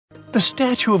The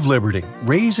Statue of Liberty,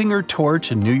 raising her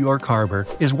torch in New York Harbor,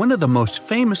 is one of the most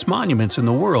famous monuments in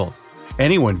the world.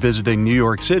 Anyone visiting New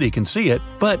York City can see it,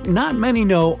 but not many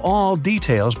know all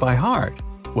details by heart.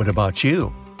 What about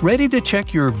you? Ready to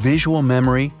check your visual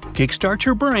memory, kickstart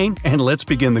your brain, and let's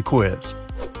begin the quiz.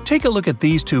 Take a look at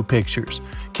these two pictures.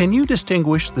 Can you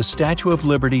distinguish the Statue of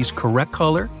Liberty's correct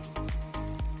color?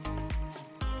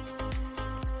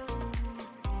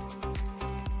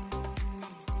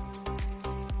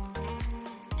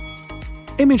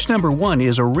 Image number 1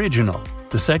 is original.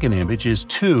 The second image is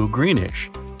too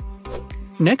greenish.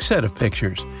 Next set of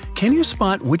pictures. Can you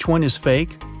spot which one is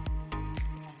fake?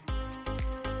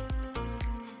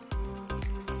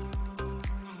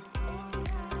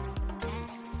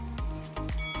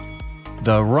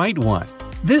 The right one.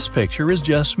 This picture is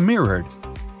just mirrored.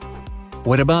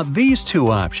 What about these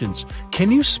two options? Can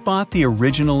you spot the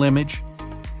original image?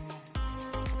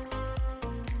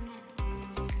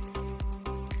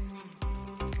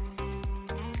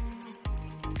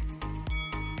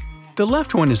 The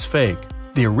left one is fake.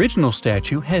 The original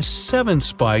statue has 7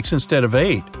 spikes instead of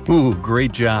 8. Ooh,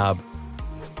 great job!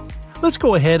 Let's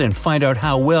go ahead and find out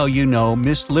how well you know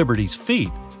Miss Liberty's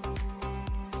feet.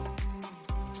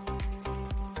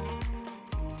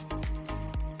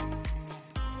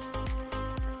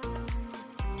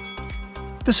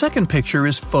 The second picture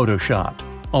is photoshopped.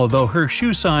 Although her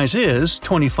shoe size is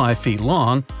 25 feet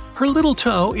long, her little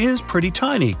toe is pretty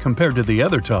tiny compared to the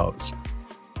other toes.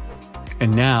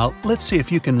 And now, let's see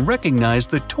if you can recognize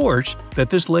the torch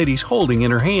that this lady's holding in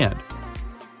her hand.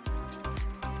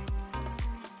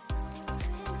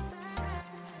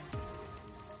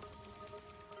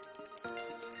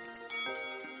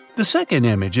 The second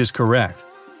image is correct.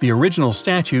 The original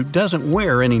statue doesn't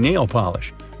wear any nail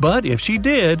polish, but if she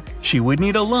did, she would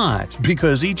need a lot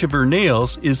because each of her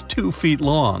nails is 2 feet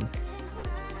long.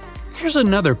 Here's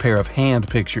another pair of hand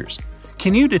pictures.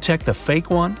 Can you detect the fake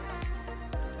one?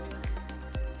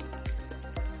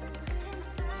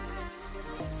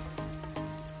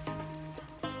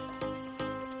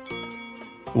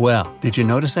 Well, did you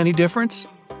notice any difference?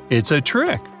 It's a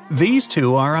trick. These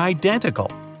two are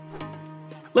identical.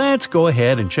 Let's go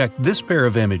ahead and check this pair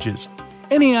of images.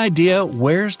 Any idea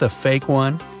where's the fake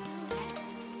one?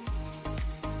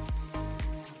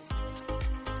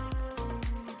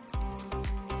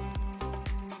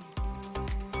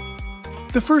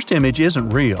 The first image isn't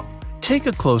real. Take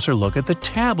a closer look at the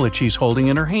tablet she's holding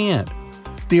in her hand.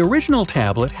 The original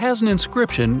tablet has an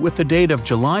inscription with the date of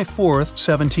July 4,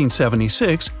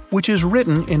 1776, which is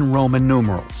written in Roman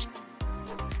numerals.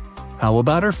 How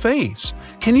about her face?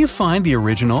 Can you find the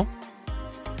original?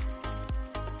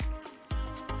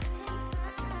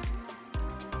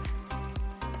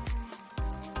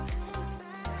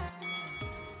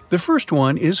 The first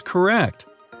one is correct.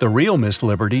 The real Miss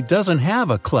Liberty doesn't have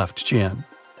a cleft chin.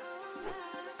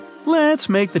 Let's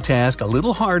make the task a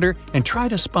little harder and try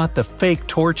to spot the fake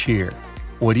torch here.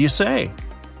 What do you say?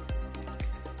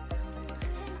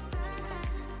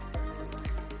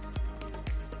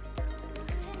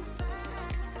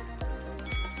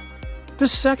 The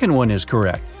second one is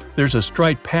correct. There's a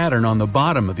striped pattern on the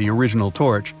bottom of the original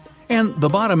torch, and the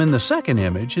bottom in the second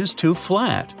image is too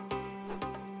flat.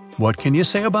 What can you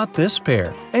say about this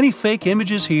pair? Any fake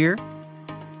images here?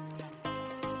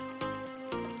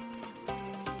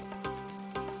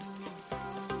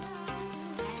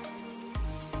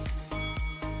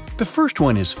 The first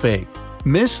one is fake.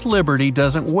 Miss Liberty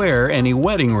doesn't wear any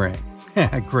wedding ring.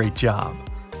 Great job.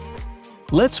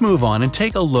 Let's move on and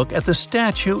take a look at the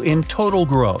statue in total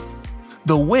growth.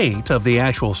 The weight of the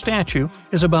actual statue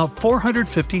is about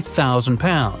 450,000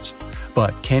 pounds.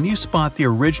 But can you spot the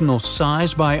original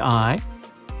size by eye?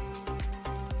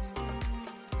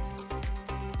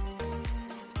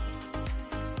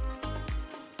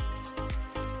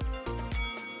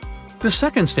 The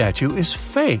second statue is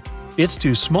fake. It's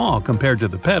too small compared to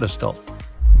the pedestal.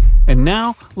 And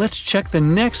now, let's check the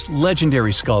next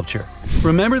legendary sculpture.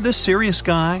 Remember this serious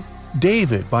guy?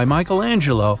 David by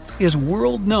Michelangelo is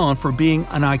world known for being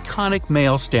an iconic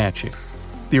male statue.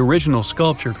 The original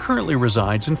sculpture currently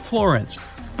resides in Florence,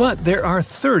 but there are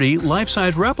 30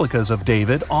 life-size replicas of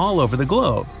David all over the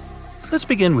globe. Let's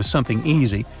begin with something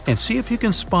easy and see if you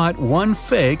can spot one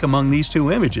fake among these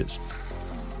two images.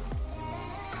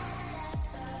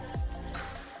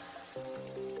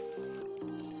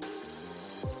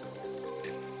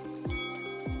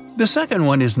 The second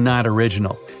one is not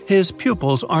original. His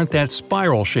pupils aren't that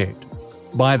spiral-shaped.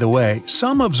 By the way,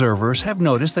 some observers have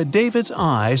noticed that David's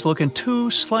eyes look in two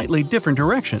slightly different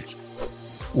directions.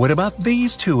 What about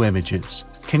these two images?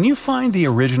 Can you find the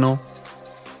original?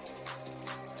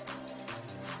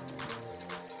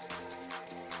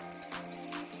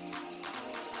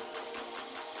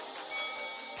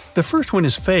 The first one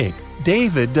is fake.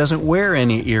 David doesn't wear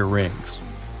any earrings.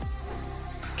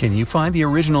 Can you find the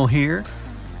original here?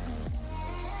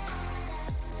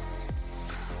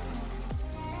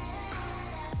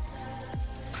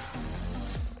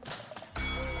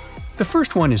 The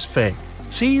first one is fake.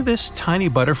 See this tiny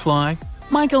butterfly?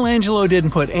 Michelangelo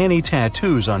didn't put any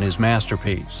tattoos on his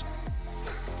masterpiece.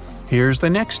 Here's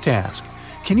the next task.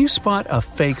 Can you spot a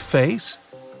fake face?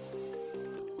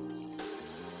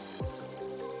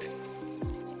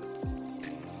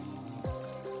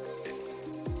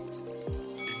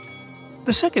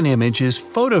 The second image is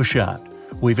photoshopped.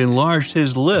 We've enlarged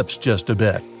his lips just a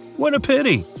bit. What a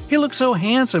pity! He looks so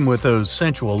handsome with those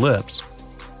sensual lips.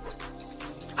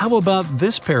 How about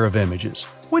this pair of images?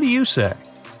 What do you say?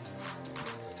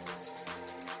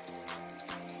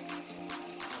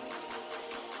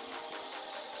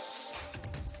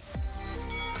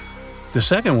 The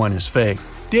second one is fake.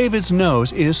 David's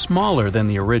nose is smaller than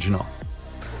the original.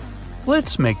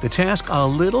 Let's make the task a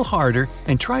little harder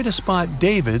and try to spot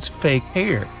David's fake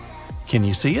hair. Can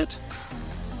you see it?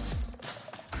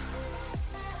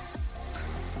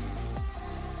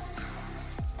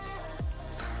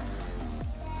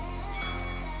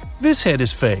 This head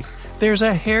is fake. There's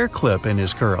a hair clip in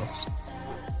his curls.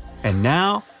 And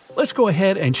now, let's go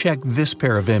ahead and check this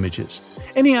pair of images.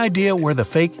 Any idea where the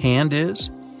fake hand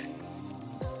is?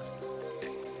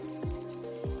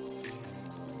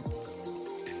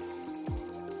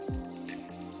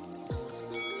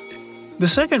 The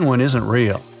second one isn't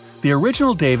real. The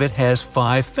original David has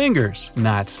 5 fingers,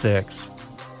 not 6.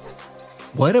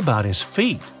 What about his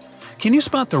feet? Can you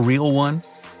spot the real one?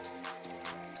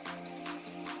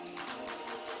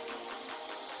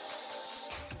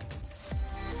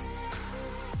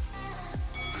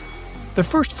 The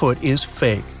first foot is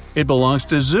fake. It belongs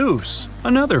to Zeus,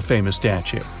 another famous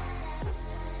statue.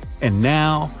 And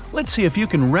now, let's see if you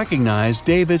can recognize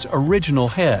David's original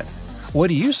head. What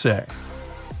do you say?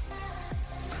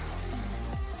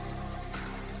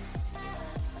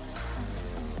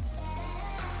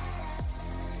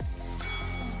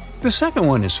 The second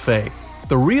one is fake.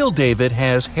 The real David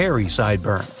has hairy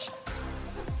sideburns.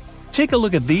 Take a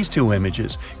look at these two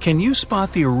images. Can you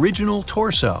spot the original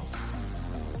torso?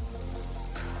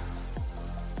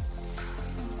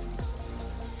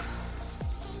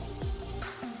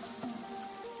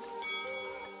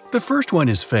 The first one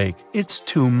is fake. It's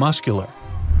too muscular.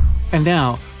 And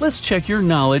now, let's check your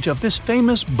knowledge of this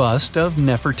famous bust of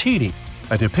Nefertiti,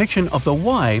 a depiction of the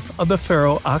wife of the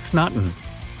pharaoh Akhenaten.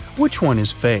 Which one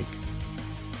is fake?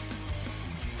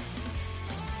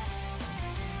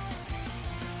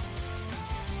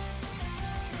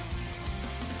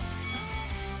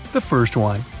 The first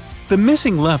one. The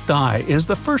missing left eye is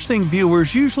the first thing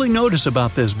viewers usually notice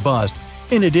about this bust,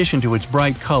 in addition to its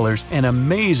bright colors and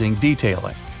amazing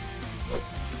detailing.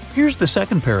 Here's the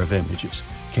second pair of images.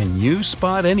 Can you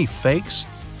spot any fakes?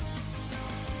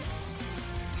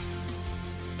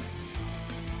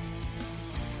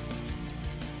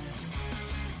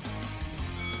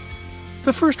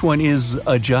 The first one is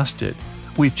adjusted.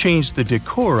 We've changed the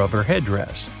decor of her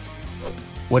headdress.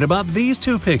 What about these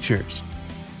two pictures?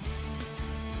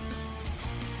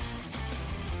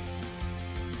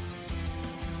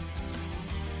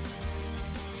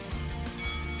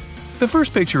 The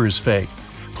first picture is fake.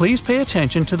 Please pay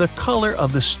attention to the color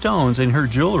of the stones in her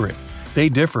jewelry. They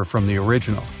differ from the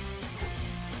original.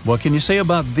 What can you say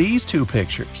about these two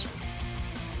pictures?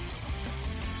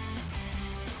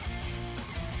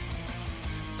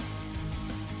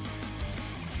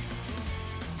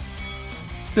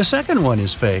 The second one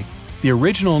is fake. The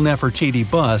original Nefertiti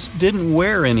bust didn't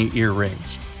wear any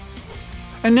earrings.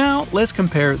 And now let's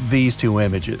compare these two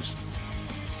images.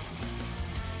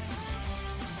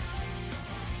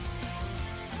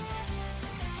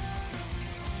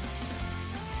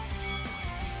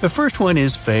 The first one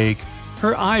is fake.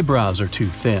 Her eyebrows are too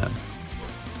thin.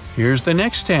 Here's the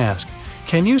next task.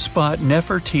 Can you spot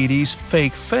Nefertiti's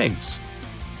fake face?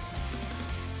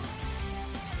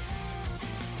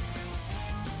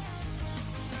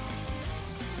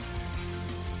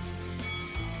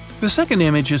 The second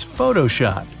image is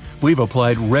photoshopped. We've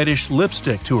applied reddish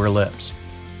lipstick to her lips.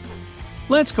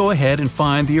 Let's go ahead and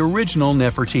find the original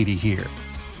Nefertiti here.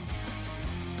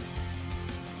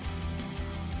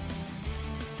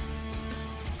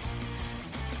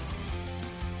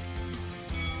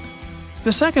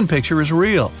 The second picture is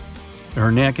real.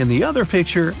 Her neck in the other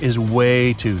picture is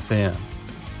way too thin.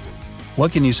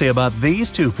 What can you say about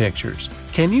these two pictures?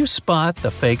 Can you spot the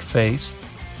fake face?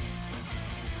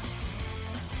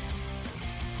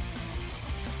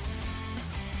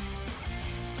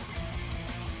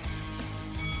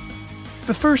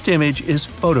 The first image is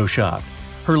photoshopped.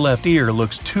 Her left ear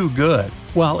looks too good,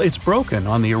 while it's broken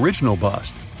on the original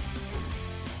bust.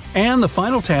 And the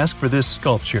final task for this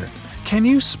sculpture. Can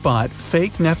you spot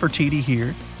fake Nefertiti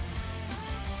here?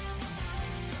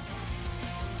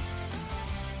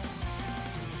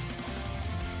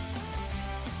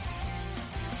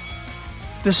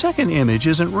 The second image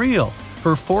isn't real.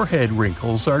 Her forehead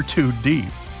wrinkles are too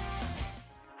deep.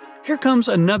 Here comes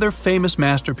another famous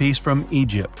masterpiece from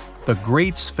Egypt, the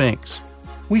Great Sphinx.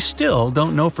 We still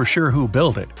don't know for sure who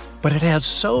built it, but it has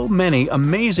so many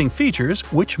amazing features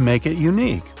which make it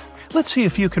unique. Let's see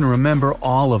if you can remember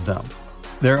all of them.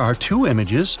 There are 2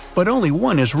 images, but only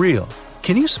one is real.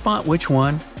 Can you spot which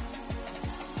one?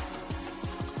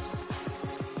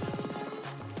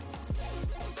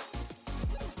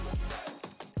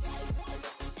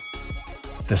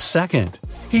 The second.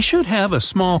 He should have a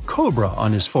small cobra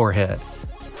on his forehead.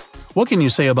 What can you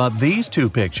say about these 2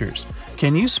 pictures?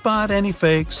 Can you spot any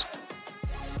fakes?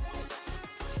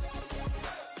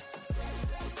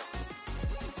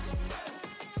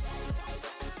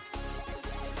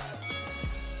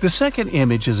 The second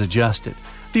image is adjusted.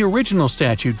 The original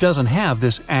statue doesn't have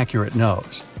this accurate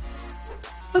nose.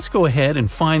 Let's go ahead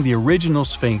and find the original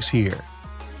Sphinx here.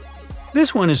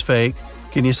 This one is fake.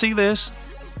 Can you see this?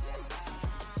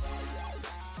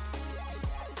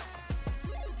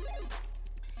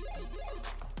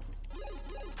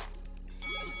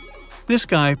 This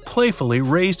guy playfully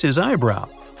raised his eyebrow,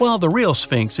 while the real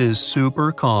Sphinx is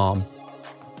super calm.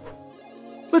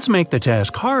 Let's make the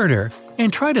task harder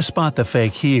and try to spot the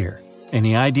fake here.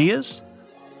 Any ideas?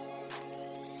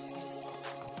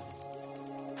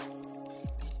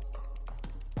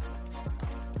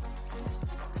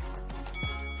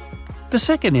 The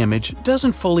second image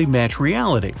doesn't fully match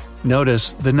reality.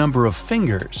 Notice the number of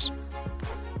fingers.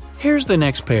 Here's the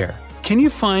next pair. Can you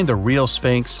find the real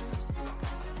Sphinx?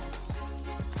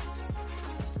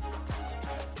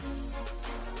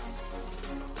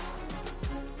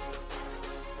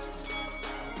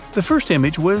 The first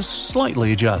image was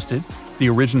slightly adjusted. The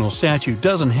original statue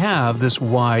doesn't have this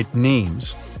wide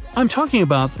knees. I'm talking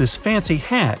about this fancy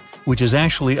hat, which is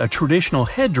actually a traditional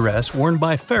headdress worn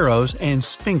by pharaohs and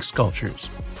Sphinx sculptures.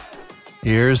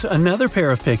 Here's another pair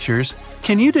of pictures.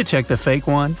 Can you detect the fake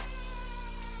one?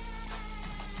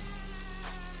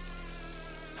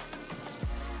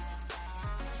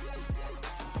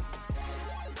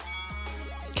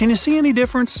 Can you see any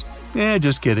difference?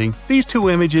 Just kidding. These 2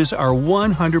 images are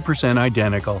 100%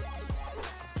 identical.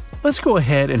 Let's go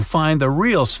ahead and find the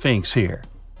real Sphinx here.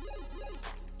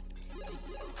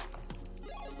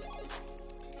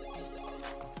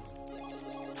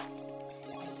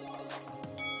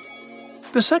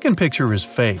 The second picture is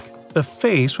fake. The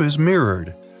face was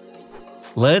mirrored.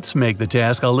 Let's make the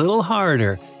task a little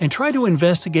harder and try to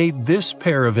investigate this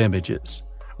pair of images.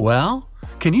 Well,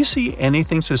 can you see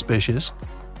anything suspicious?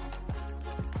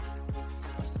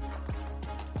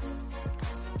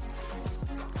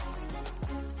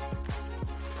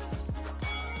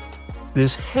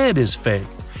 This head is fake.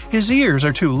 His ears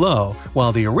are too low,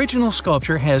 while the original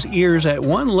sculpture has ears at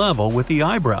one level with the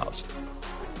eyebrows.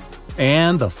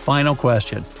 And the final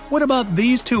question, what about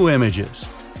these 2 images?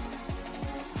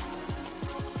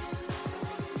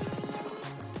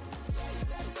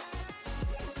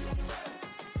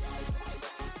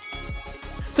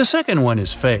 The second one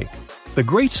is fake. The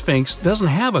Great Sphinx doesn't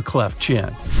have a cleft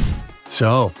chin.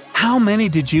 So, how many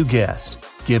did you guess?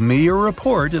 Give me your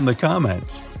report in the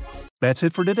comments. That's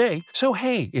it for today. So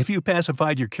hey, if you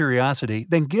pacified your curiosity,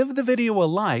 then give the video a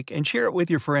like and share it with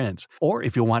your friends. Or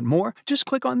if you want more, just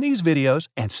click on these videos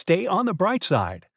and stay on the bright side.